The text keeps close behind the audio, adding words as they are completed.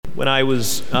When I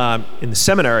was in the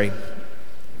seminary,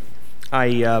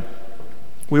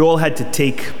 we all had to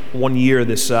take 1 year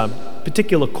this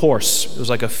particular course. It was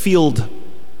like a field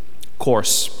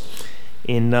course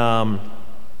in kind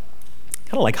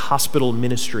of like hospital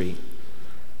ministry.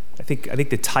 I think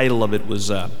the title of it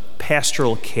was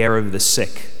Pastoral Care of the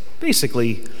Sick.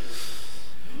 Basically,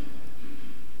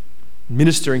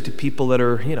 ministering to people that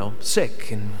are,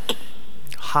 sick in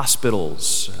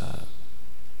hospitals,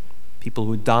 people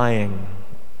who are dying,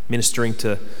 ministering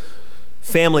to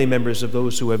family members of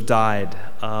those who have died.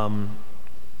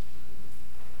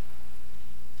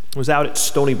 It was out at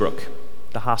Stony Brook,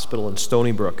 the hospital in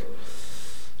Stony Brook.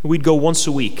 We'd go once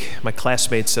a week, my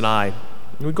classmates and I.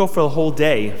 And we'd go for the whole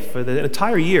day, for the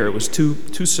entire year. It was two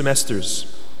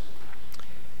semesters.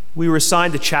 We were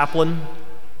assigned a chaplain.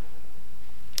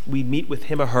 We'd meet with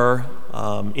him or her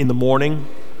in the morning.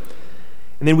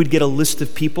 And then we'd get a list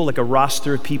of people, like a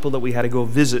roster of people that we had to go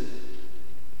visit.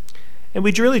 And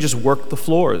we'd really just work the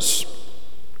floors.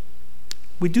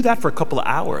 We'd do that for a couple of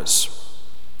hours.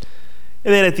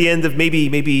 And then at the end of maybe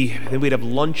then we'd have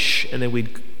lunch, and then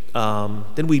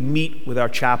we'd meet with our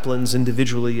chaplains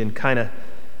individually and kind of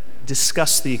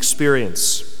discuss the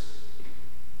experience.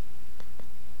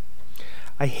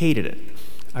 I hated it.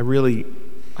 I really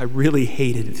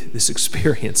hated this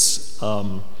experience.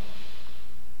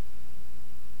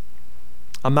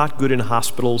 I'm not good in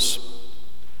hospitals.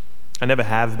 I never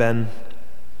have been.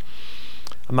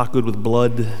 I'm not good with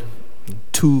blood, and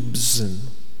tubes, and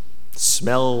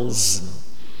smells.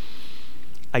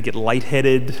 I get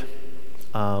lightheaded.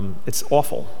 It's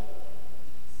awful.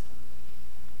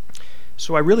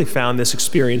 So I really found this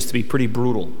experience to be pretty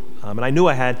brutal. And I knew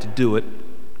I had to do it.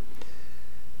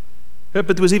 But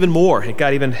there was even more. It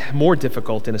got even more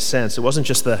difficult in a sense. It wasn't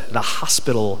just the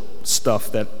hospital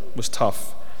stuff that was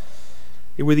tough.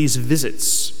 It were these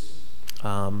visits,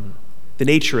 the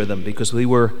nature of them, because we'd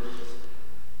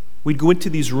go into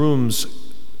these rooms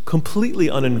completely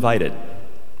uninvited.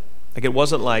 Like, it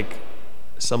wasn't like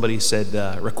somebody said,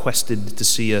 requested to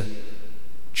see a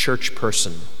church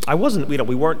person. I wasn't, we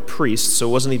weren't priests, so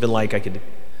it wasn't even like I could,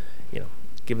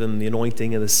 give them the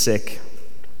anointing of the sick.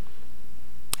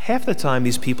 Half the time,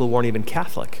 these people weren't even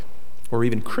Catholic or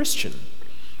even Christian.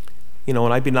 And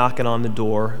I'd be knocking on the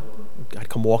door. I'd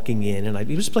come walking in, and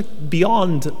it was like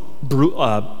beyond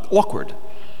awkward.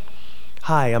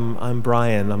 Hi, I'm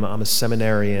Brian. I'm a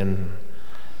seminarian.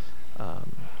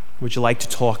 Would you like to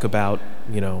talk about,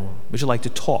 would you like to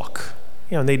talk?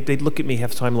 And they'd look at me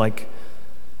half the time like,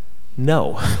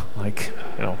 no. Like,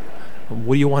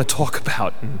 what do you want to talk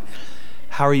about? And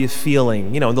how are you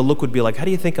feeling? And the look would be like, how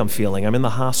do you think I'm feeling? I'm in the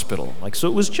hospital. Like, so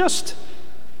it was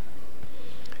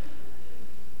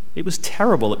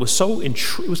terrible. It was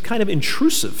it was kind of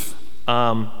intrusive.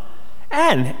 And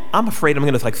I'm afraid I'm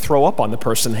going to throw up on the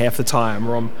person half the time,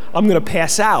 or I'm going to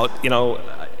pass out,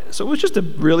 So it was just a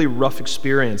really rough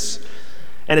experience.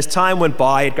 And as time went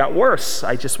by, it got worse.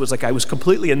 I was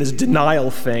completely in this denial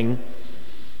thing.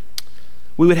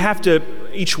 We would have to,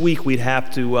 each week we'd have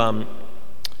to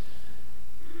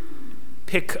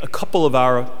pick a couple of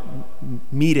our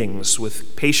meetings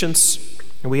with patients,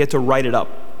 and we had to write it up.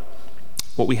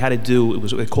 What we had to do,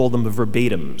 we called them the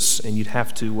verbatims, and you'd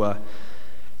have to,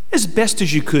 as best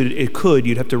as you could,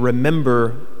 you'd have to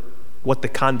remember what the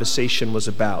conversation was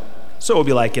about. So it would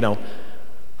be like,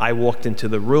 I walked into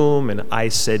the room and I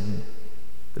said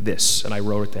this, and I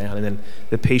wrote it down, and then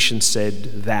the patient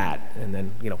said that, and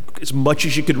then, as much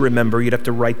as you could remember, you'd have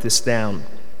to write this down.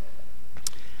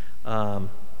 And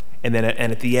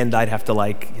at the end, I'd have to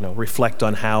reflect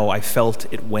on how I felt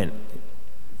it went.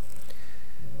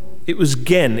 It was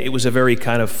a very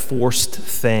kind of forced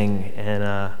thing, and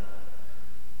I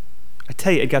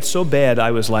tell you, it got so bad,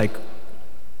 I was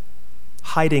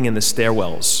hiding in the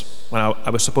stairwells when I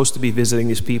was supposed to be visiting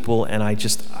these people, and I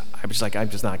was like, I'm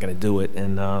just not going to do it.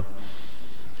 And I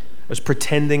was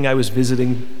pretending I was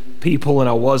visiting people, and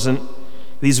I wasn't.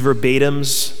 These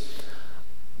verbatims,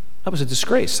 that was a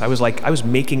disgrace. I was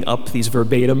making up these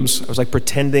verbatims. I was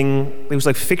pretending. It was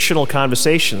like fictional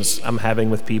conversations I'm having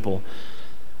with people.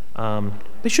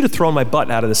 They should have thrown my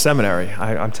butt out of the seminary.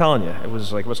 I'm telling you, it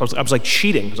was I was like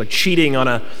cheating. It was like cheating on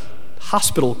a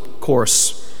hospital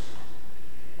course.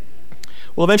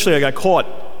 Well, eventually I got caught.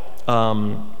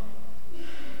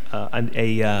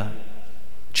 A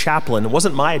chaplain, it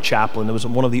wasn't my chaplain, it was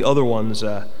one of the other ones.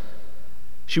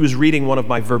 She was reading one of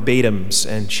my verbatims,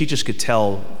 and she just could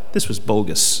tell this was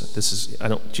bogus.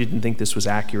 She didn't think this was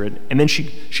accurate. And then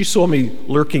she saw me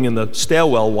lurking in the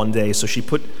stairwell one day, so she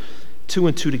put two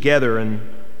and two together, and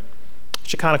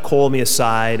she kind of called me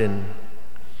aside, and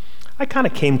I kind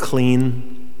of came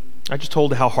clean. I just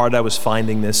told her how hard I was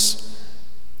finding this,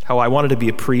 how I wanted to be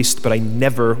a priest, but I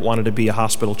never wanted to be a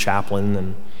hospital chaplain.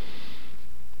 And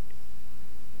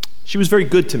she was very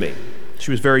good to me.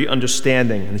 She was very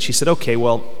understanding. And she said, okay,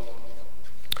 well,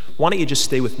 why don't you just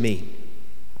stay with me?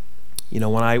 You know,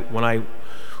 when I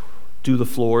do the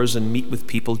floors and meet with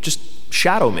people, just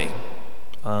shadow me.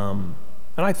 And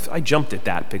I jumped at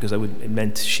that because it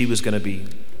meant she was going to be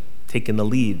taking the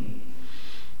lead.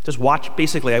 Just watch,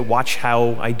 basically, I watch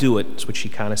how I do it. That's what she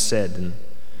kind of said. And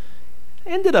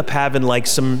I ended up having like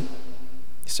some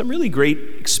really great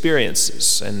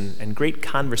experiences and great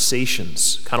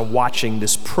conversations, kind of watching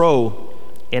this pro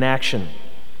in action.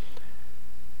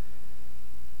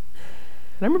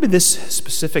 And I remember this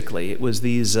specifically. It was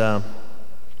these, I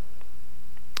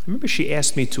remember she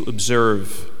asked me to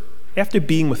observe, after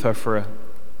being with her for a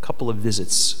couple of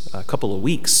visits, a couple of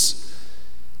weeks,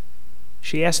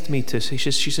 she asked me to,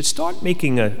 she said, start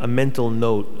making a mental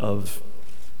note of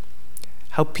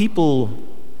how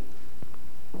people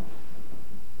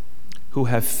who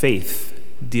have faith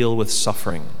deal with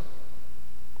suffering,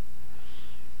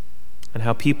 and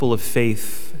how people of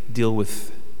faith deal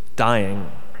with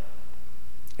dying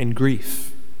and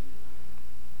grief.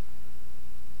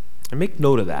 And make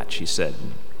note of that, she said.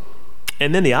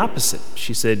 And then the opposite,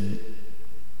 she said,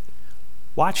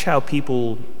 watch how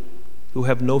people who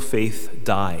have no faith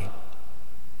die,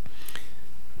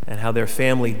 and how their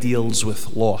family deals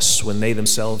with loss when they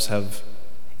themselves have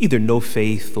either no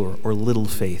faith or little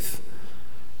faith.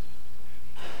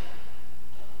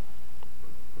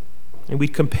 And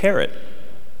we'd compare it.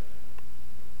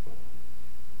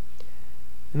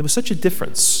 And there was such a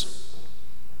difference.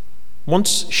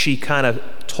 Once she kind of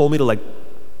told me to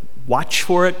watch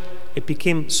for it, it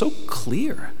became so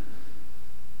clear.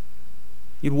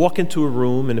 You'd walk into a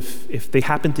room, and if it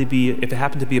happened to be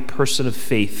a person of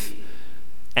faith,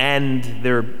 and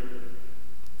their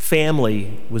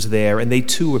family was there, and they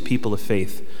too were people of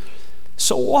faith,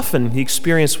 so often the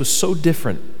experience was so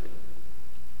different.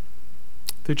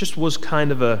 There just was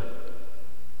kind of a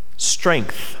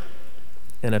strength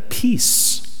and a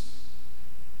peace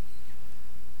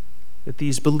that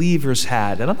these believers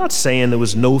had. And I'm not saying there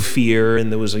was no fear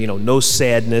and there was no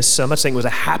sadness. I'm not saying it was a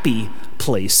happy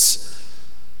place.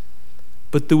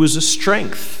 But there was a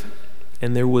strength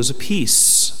and there was a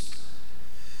peace.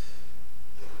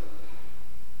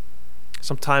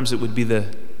 Sometimes it would be the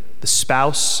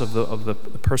spouse of the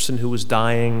person who was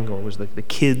dying, or was the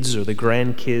kids or the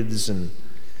grandkids. And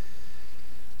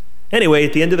anyway,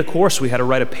 at the end of the course, we had to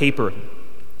write a paper,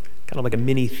 kind of like a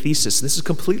mini thesis. This is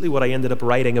completely what I ended up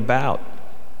writing about.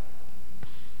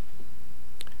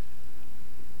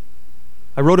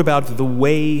 I wrote about the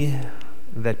way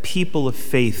that people of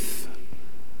faith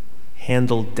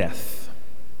handle death,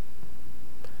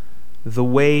 the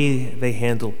way they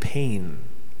handle pain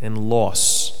and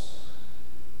loss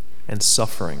and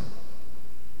suffering.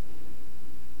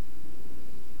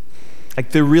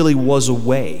 Like there really was a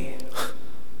way.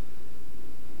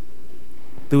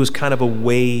 There was kind of a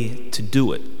way to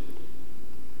do it.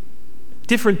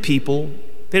 Different people,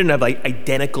 they didn't have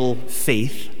identical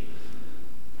faith,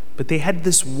 but they had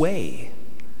this way.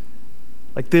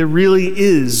 Like there really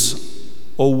is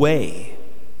a way.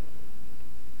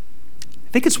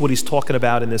 I think it's what he's talking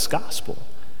about in this gospel.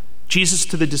 Jesus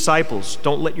to the disciples,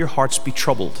 don't let your hearts be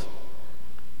troubled.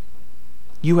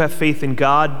 You have faith in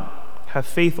God, have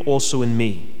faith also in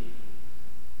me.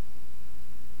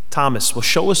 Thomas, well,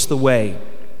 show us the way.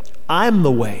 I'm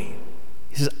the way.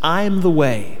 He says, I'm the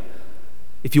way.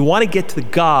 If you want to get to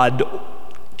God,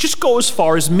 just go as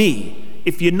far as me.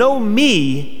 If you know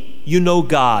me, you know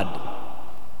God.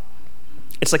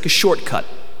 It's like a shortcut.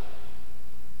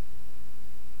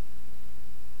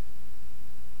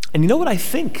 And you know what I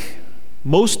think?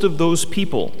 Most of those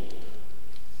people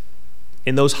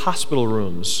in those hospital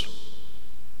rooms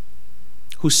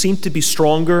who seem to be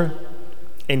stronger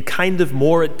and kind of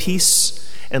more at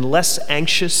peace and less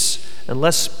anxious and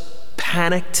less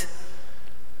panicked,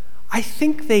 I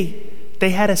think they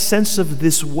had a sense of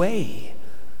this way.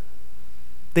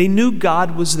 They knew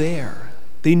God was there.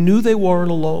 They knew they weren't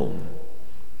alone.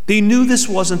 They knew this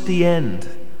wasn't the end.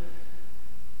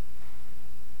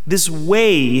 This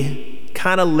way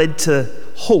kind of led to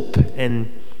hope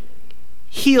and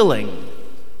healing.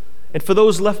 And for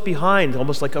those left behind,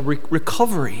 almost like a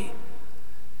recovery.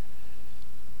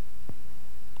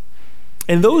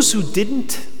 And those who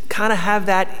didn't kind of have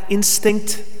that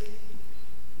instinct,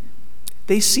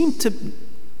 they seemed to,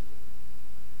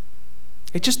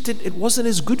 it wasn't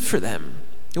as good for them.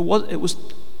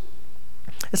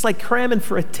 It's like cramming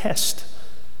for a test.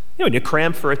 You know, when you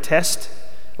cram for a test,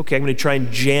 okay, I'm going to try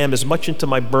and jam as much into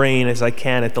my brain as I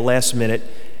can at the last minute,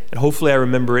 and hopefully I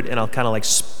remember it, and I'll kind of like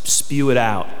spew it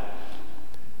out.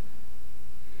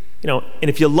 And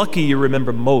if you're lucky, you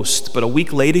remember most, but a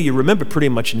week later, you remember pretty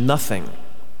much nothing.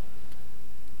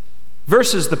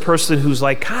 Versus the person who's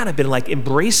like kind of been like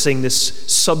embracing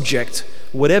this subject,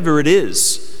 whatever it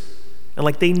is, and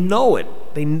like they know it.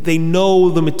 They know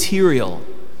the material.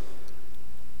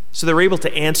 So they're able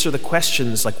to answer the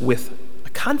questions like with a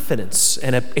confidence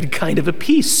and kind of a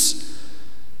peace.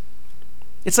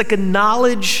 It's like a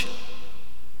knowledge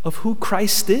of who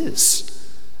Christ is.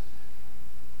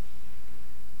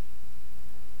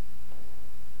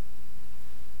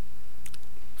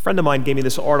 A friend of mine gave me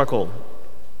this article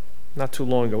not too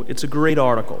long ago. It's a great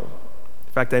article.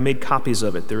 In fact, I made copies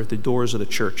of it. They're at the doors of the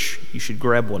church. You should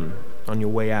grab one on your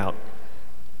way out.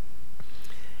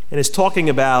 And it's talking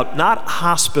about not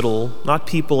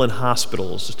people in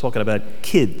hospitals. It's talking about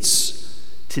kids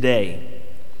today.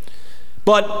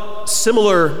 But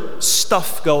similar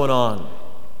stuff going on.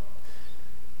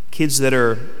 Kids that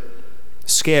are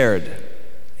scared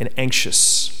and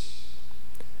anxious.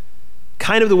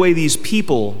 Kind of the way these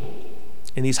people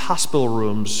in these hospital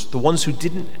rooms, the ones who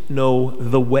didn't know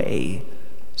the way,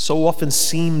 so often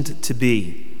seemed to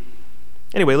be.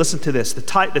 Anyway, listen to this. The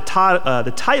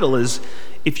title is,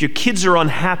 "If Your Kids Are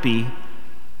Unhappy,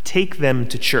 Take Them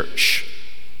to Church."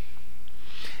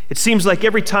 It seems like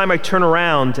every time I turn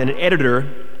around and an editor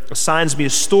assigns me a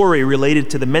story related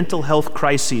to the mental health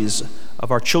crises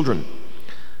of our children,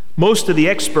 most of the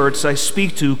experts I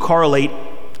speak to correlate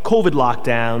COVID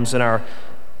lockdowns and our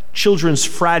children's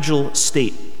fragile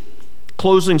state.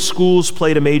 Closing schools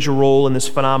played a major role in this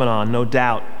phenomenon, no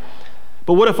doubt.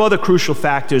 But what if other crucial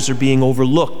factors are being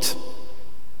overlooked?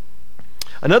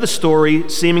 Another story,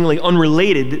 seemingly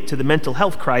unrelated to the mental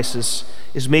health crisis,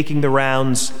 is making the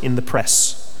rounds in the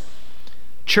press.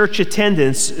 Church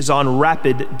attendance is on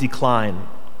rapid decline.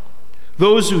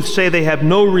 Those who say they have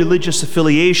no religious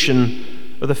affiliation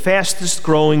are the fastest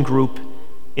growing group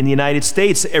in the United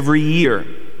States every year.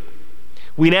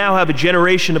 We now have a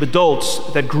generation of adults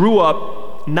that grew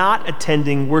up not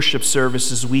attending worship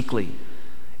services weekly,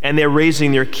 and they're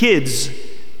raising their kids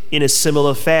in a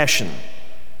similar fashion.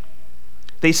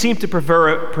 They seem to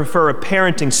prefer a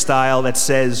parenting style that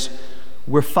says,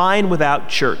 we're fine without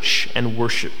church and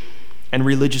worship and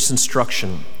religious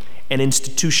instruction and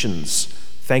institutions.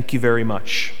 Thank you very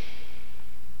much.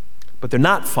 But they're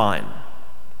not fine.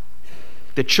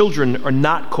 The children are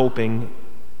not coping,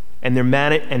 and they're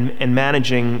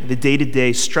managing the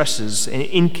day-to-day stresses and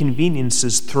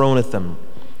inconveniences thrown at them.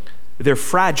 They're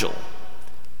fragile,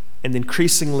 and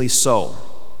increasingly so.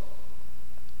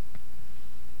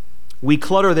 We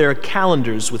clutter their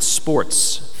calendars with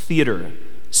sports, theater,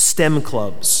 STEM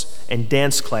clubs, and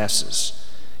dance classes.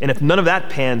 And if none of that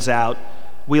pans out,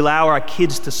 we allow our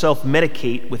kids to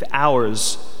self-medicate with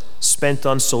hours spent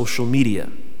on social media.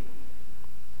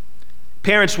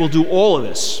 Parents will do all of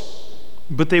this,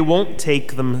 but they won't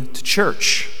take them to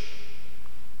church.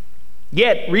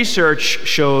 Yet, research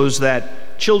shows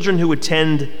that children who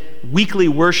attend weekly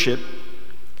worship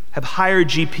have higher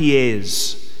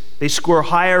GPAs. They score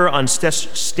higher on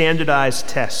standardized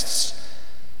tests,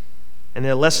 and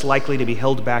they're less likely to be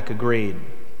held back a grade.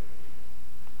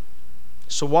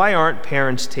 So why aren't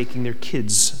parents taking their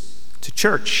kids to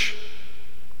church?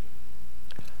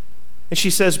 And she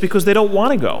says, because they don't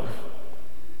want to go.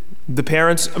 The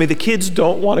kids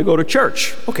don't want to go to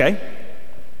church. Okay.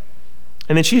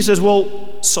 And then she says,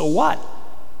 well, so what?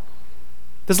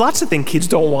 There's lots of things kids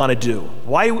don't want to do.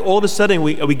 Why all of a sudden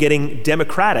are we getting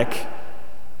democratic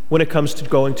when it comes to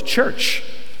going to church?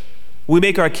 We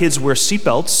make our kids wear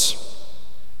seatbelts.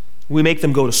 We make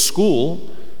them go to school.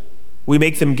 We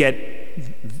make them get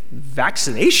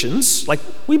vaccinations. Like,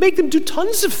 we make them do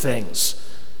tons of things.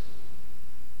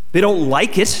 They don't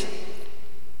like it,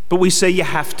 but we say you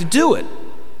have to do it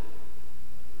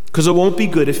because it won't be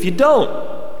good if you don't.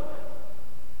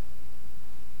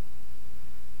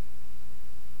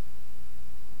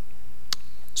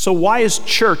 So why is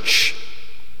church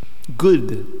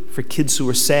good for kids who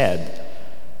are sad?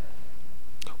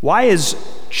 Why is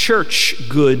church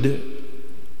good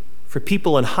for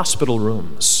people in hospital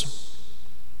rooms?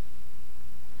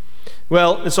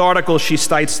 Well, this article, she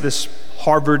cites this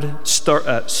Harvard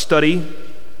study,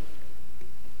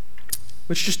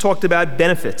 which just talked about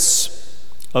benefits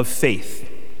of faith,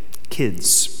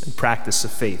 kids, and practice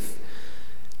of faith.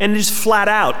 And just flat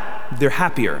out, they're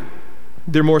happier,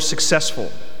 they're more successful,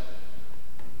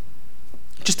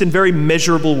 just in very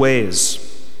measurable ways.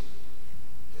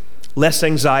 Less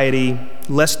anxiety,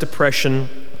 less depression,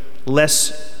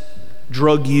 less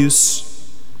drug use.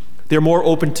 They're more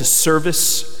open to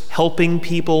service, helping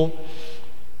people.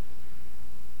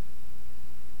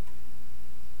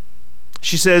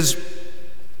 She says,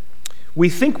 we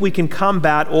think we can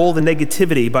combat all the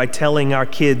negativity by telling our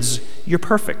kids, you're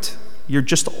perfect, you're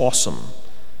just awesome.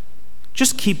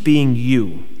 Just keep being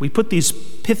you. We put these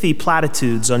pithy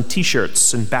platitudes on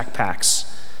t-shirts and backpacks.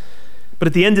 But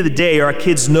at the end of the day, our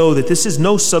kids know that this is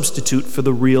no substitute for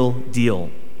the real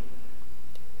deal.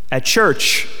 At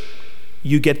church,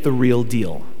 you get the real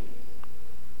deal.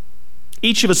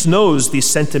 Each of us knows these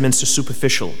sentiments are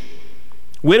superficial.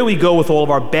 Where do we go with all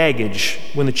of our baggage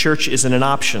when the church isn't an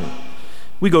option?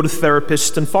 We go to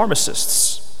therapists and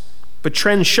pharmacists. But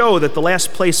trends show that the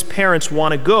last place parents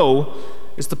want to go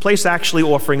is the place actually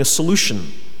offering a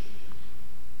solution.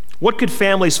 What could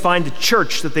families find at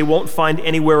church that they won't find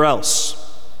anywhere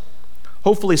else?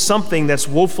 Hopefully something that's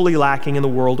woefully lacking in the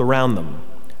world around them.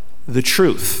 The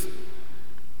truth.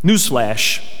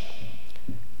 Newsflash,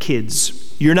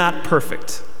 kids, you're not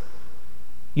perfect.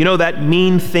 You know that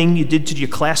mean thing you did to your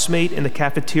classmate in the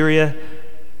cafeteria?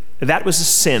 That was a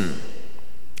sin.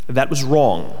 That was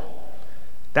wrong.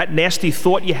 That nasty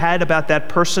thought you had about that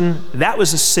person, that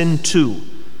was a sin too.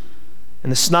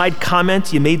 And the snide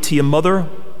comment you made to your mother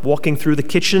walking through the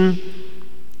kitchen,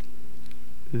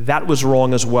 that was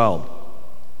wrong as well.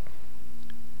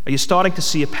 Are you starting to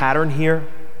see a pattern here?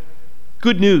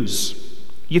 Good news.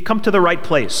 You come to the right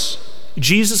place.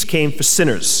 Jesus came for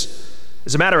sinners.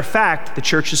 As a matter of fact, the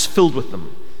church is filled with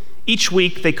them. Each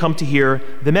week they come to hear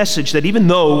the message that even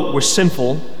though we're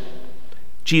sinful,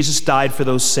 Jesus died for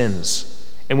those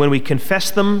sins. And when we confess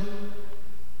them,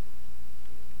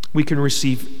 we can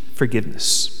receive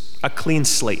forgiveness, a clean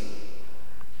slate.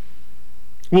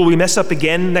 Will we mess up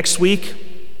again next week?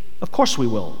 Of course we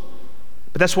will.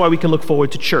 But that's why we can look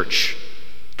forward to church.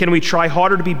 Can we try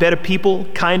harder to be better people,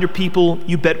 kinder people?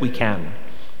 You bet we can.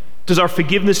 Does our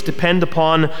forgiveness depend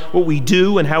upon what we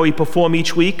do and how we perform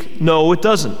each week? No, it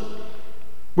doesn't.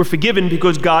 We're forgiven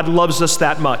because God loves us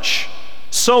that much.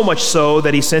 So much so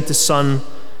that he sent his son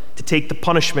to take the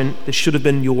punishment that should have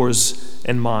been yours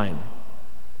and mine.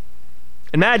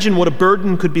 Imagine what a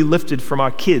burden could be lifted from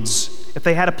our kids if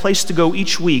they had a place to go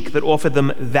each week that offered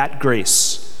them that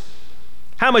grace.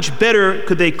 How much better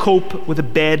could they cope with a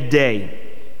bad day,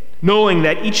 knowing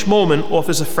that each moment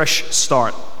offers a fresh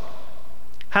start?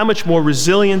 How much more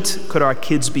resilient could our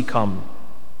kids become?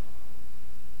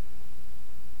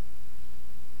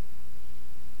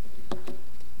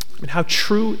 And how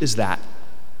true is that?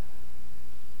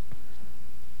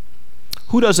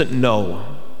 Who doesn't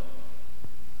know?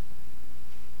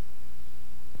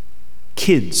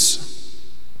 Kids,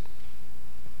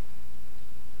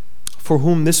 for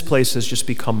whom this place has just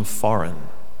become foreign.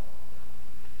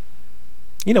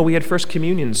 You know, we had First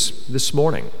Communions this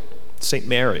morning, St.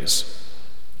 Mary's,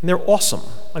 and they're awesome.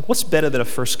 Like, what's better than a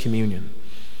First Communion?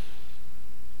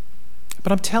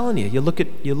 But I'm telling you, you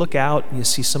look out and you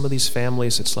see some of these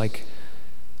families, it's like,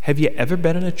 have you ever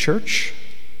been in a church?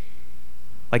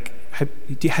 Like,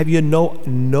 have you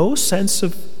no sense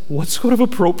of what's sort of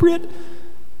appropriate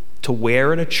to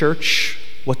wear in a church,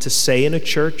 what to say in a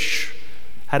church,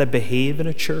 how to behave in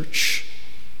a church?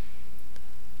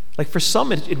 Like, for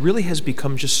some, it really has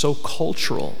become just so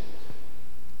cultural.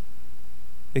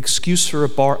 An excuse for a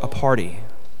party.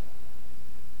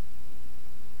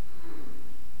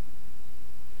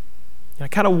 And I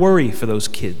kind of worry for those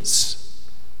kids.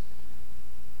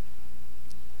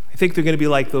 I think they're going to be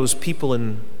like those people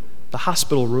in the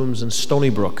hospital rooms in Stony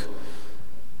Brook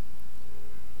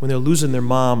when they're losing their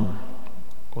mom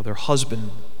or their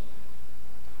husband,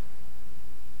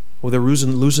 or they're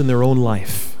losing their own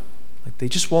life. Like, they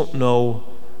just won't know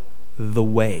the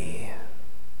way.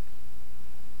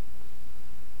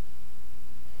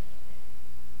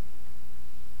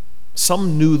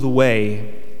 Some knew the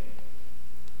way,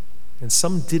 and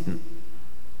some didn't.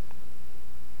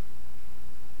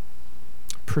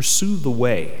 Pursue the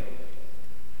way.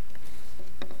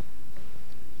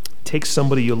 Take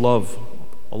somebody you love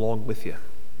along with you.